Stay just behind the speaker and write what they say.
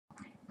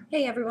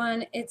Hey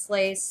everyone, it's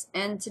Lace,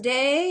 and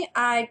today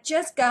I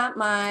just got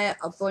my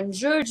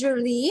Bonjour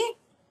Jolie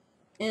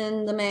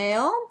in the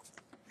mail,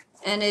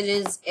 and it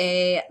is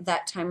a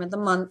that time of the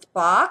month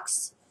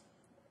box.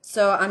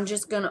 So I'm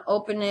just going to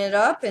open it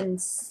up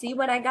and see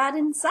what I got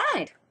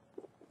inside.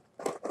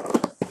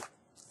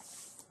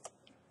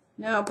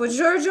 Now,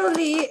 Bonjour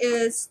Jolie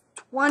is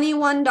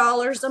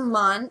 $21 a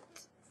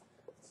month,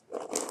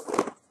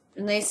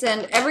 and they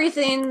send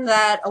everything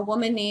that a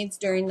woman needs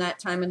during that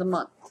time of the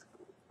month.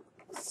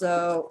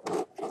 So,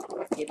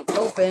 get it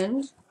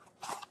opened.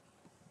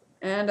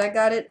 And I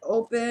got it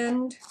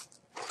opened.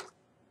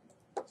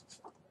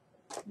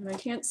 And I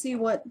can't see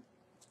what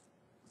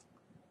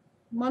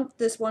month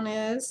this one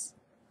is.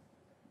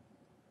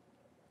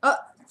 Oh,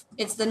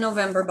 it's the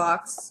November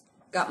box.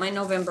 Got my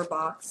November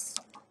box.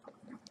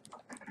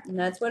 And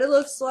that's what it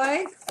looks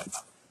like.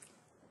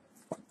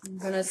 I'm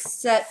going to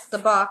set the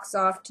box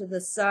off to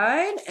the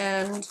side,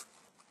 and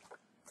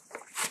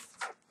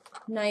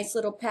nice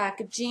little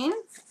packaging.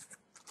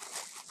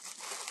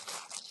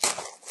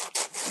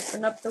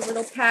 Open up the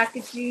little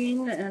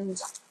packaging,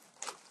 and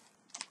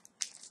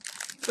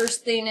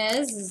first thing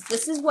is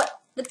this is what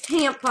the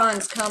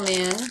tampons come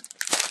in.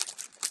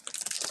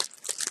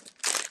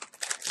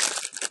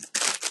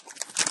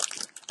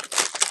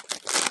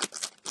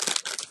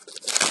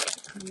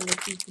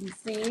 As you can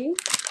see,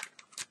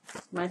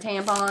 my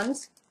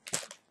tampons.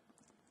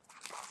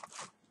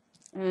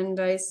 And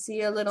I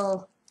see a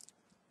little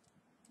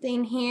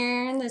thing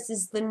here, and this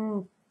is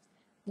the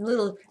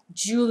little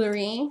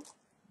jewelry.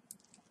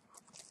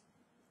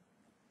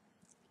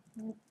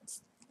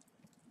 It's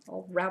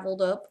all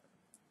raveled up.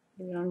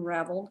 Get it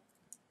unraveled.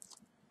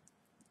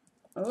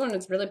 Oh, and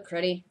it's really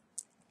pretty.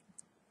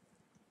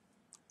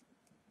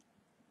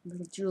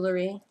 Little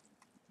jewelry.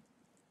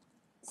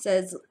 It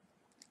says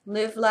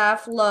live,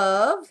 laugh,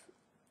 love.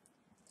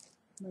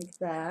 Like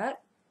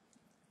that.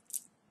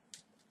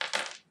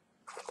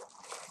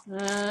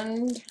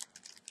 And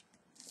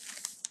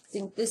I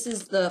think this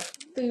is the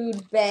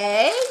food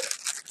bag.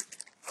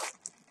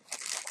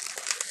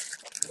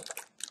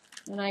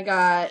 And I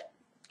got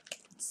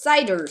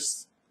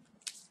ciders.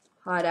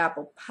 Hot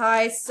apple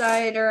pie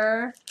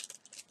cider,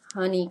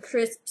 honey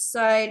crisp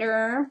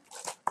cider,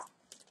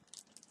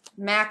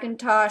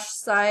 Macintosh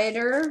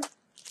cider.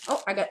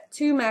 Oh, I got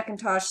two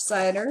Macintosh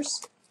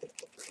ciders.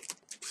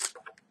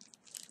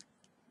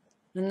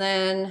 And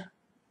then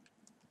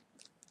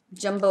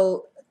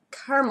jumbo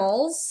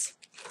caramels.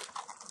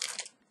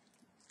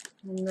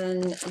 And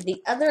then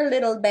the other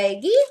little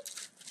baggie.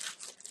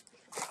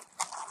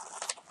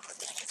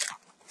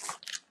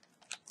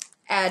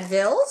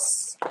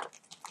 Advils.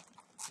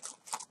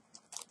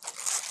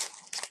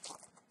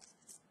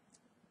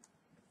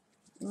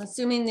 I'm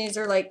assuming these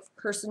are like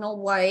personal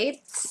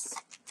wipes.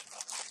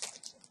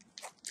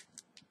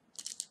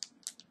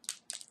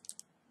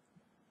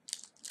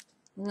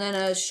 And then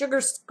a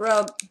sugar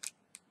scrub.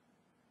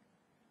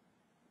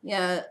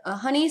 Yeah, a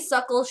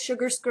honeysuckle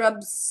sugar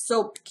scrub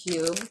soap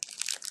cube.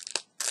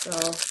 So,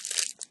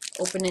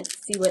 open it,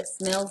 see what it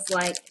smells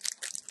like.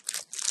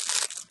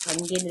 If I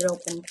can get it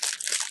open.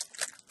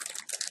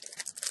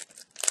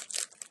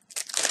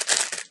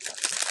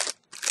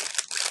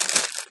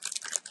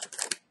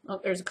 Oh,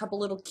 there's a couple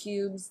little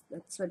cubes.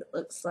 That's what it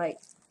looks like.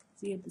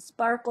 See the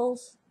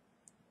sparkles?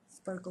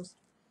 Sparkles.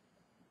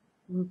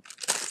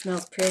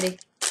 Smells pretty.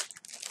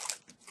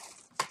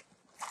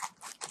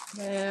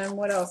 And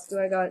what else do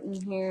I got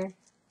in here?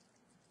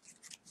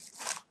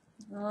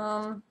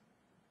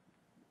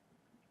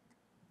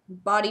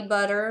 Body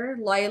butter,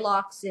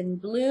 lilacs in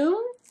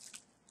bloom,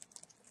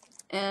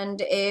 and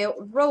a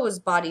rose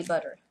body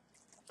butter.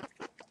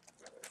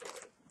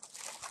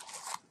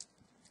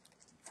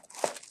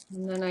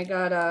 And then I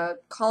got a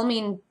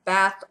calming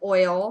bath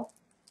oil.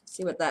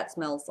 See what that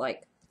smells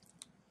like.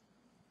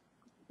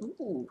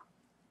 Ooh,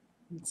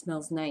 it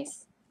smells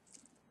nice.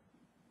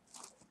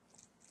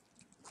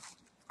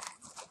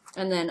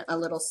 And then a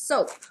little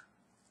soap.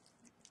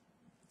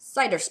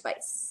 Cider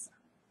spice.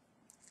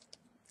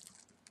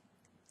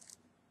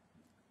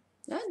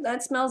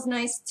 That smells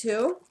nice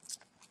too.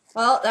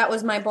 Well, that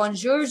was my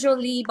Bonjour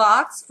Jolie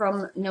box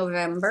from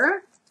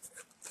November.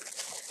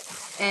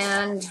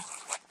 And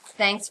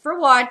thanks for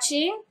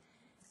watching.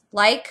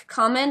 Like,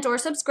 comment, or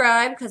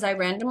subscribe because I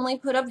randomly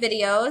put up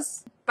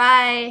videos.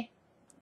 Bye.